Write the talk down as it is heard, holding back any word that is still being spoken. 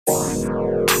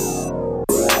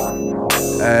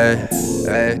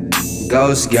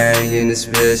Ghost gang in this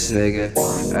bitch, nigga.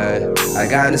 I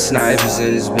got the snipers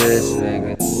in this bitch,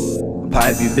 nigga.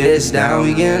 Pipe your bitch down,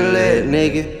 we getting lit,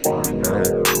 nigga.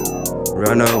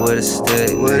 Run up with a stick,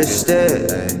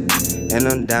 and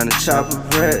I'm down to chop a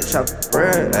bread,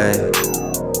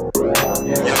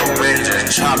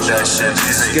 Chop that shit,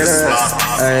 these Get up,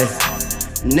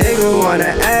 nigga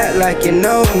wanna act like you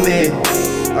know me.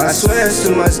 I swear it's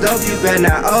too much dope, you better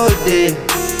not OD.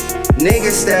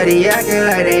 Niggas steady acting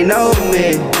like they know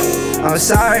me. I'm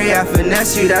sorry I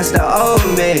finesse you, that's the old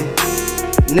me.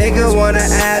 Niggas wanna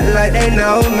act like they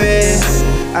know me.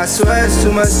 I swear it's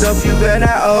too much dope, you better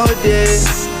not OD.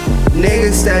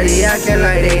 Niggas steady acting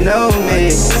like they know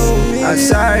me. I'm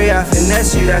sorry I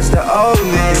finesse you, that's the old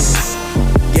me.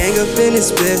 Gang up in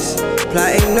this bitch,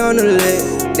 plotting on the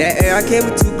lit. That air I came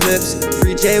with 2 clips,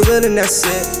 free J Will and that's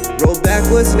it. Roll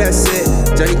backwards and that's it.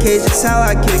 Johnny Cage is how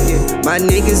I kick it. My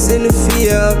niggas in the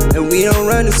field and we don't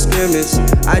run the scrimmage.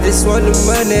 I just want the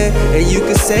money and you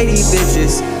can say these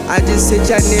bitches. I just hit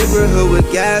your neighborhood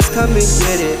with gas, come and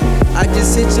get it. I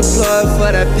just hit your plug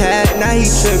for that pad, now he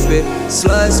trippin'.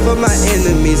 Slugs for my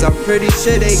enemies, I'm pretty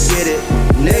sure they get it.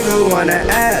 Nigga wanna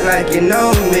act like you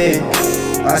know me.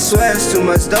 I swear it's too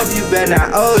much dope, you better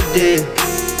not OD.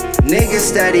 Niggas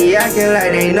steady acting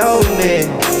like they know me.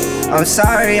 I'm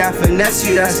sorry I finesse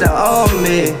you, that's the old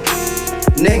me.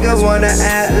 Niggas wanna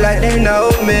act like they know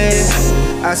me.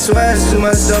 I swear it's too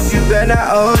much dope, you better not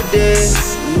OD.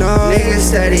 No. Niggas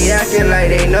steady acting like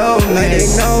they know me.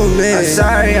 I'm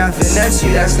sorry I finesse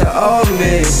you, that's the old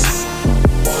me.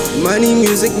 Money,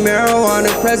 music,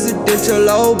 marijuana, presidential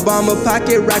Obama,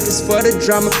 pocket rockets for the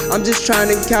drama. I'm just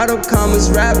trying to count up commas,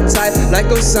 rap tight like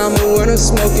Osama when I'm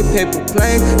smoking paper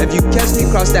plane. If you catch me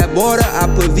cross that border, I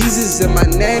put visas in my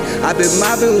name. I've been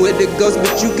mobbing with the ghosts,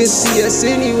 but you can see us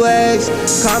anyways.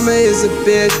 Karma is a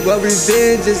bitch, but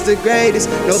revenge is the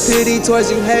greatest. No pity towards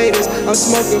you haters, I'm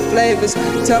smoking flavors.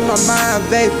 Tell my mind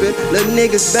vapor, little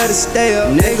niggas better stay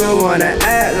up. Nigga wanna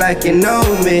act like you know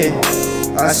me.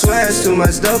 I swear it's too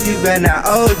much dope, you better not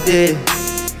OD.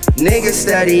 Niggas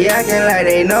steady acting like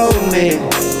they know me.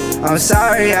 I'm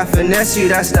sorry I finesse you,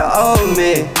 that's the old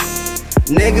me.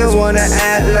 Niggas wanna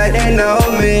act like they know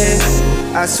me.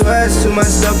 I swear it's too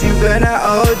much dope, you better not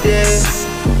OD.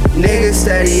 Niggas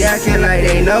steady acting like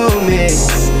they know me.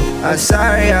 I'm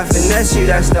sorry I finesse you,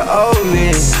 that's the old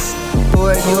me. Who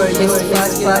are you, Mr.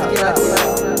 Fuck?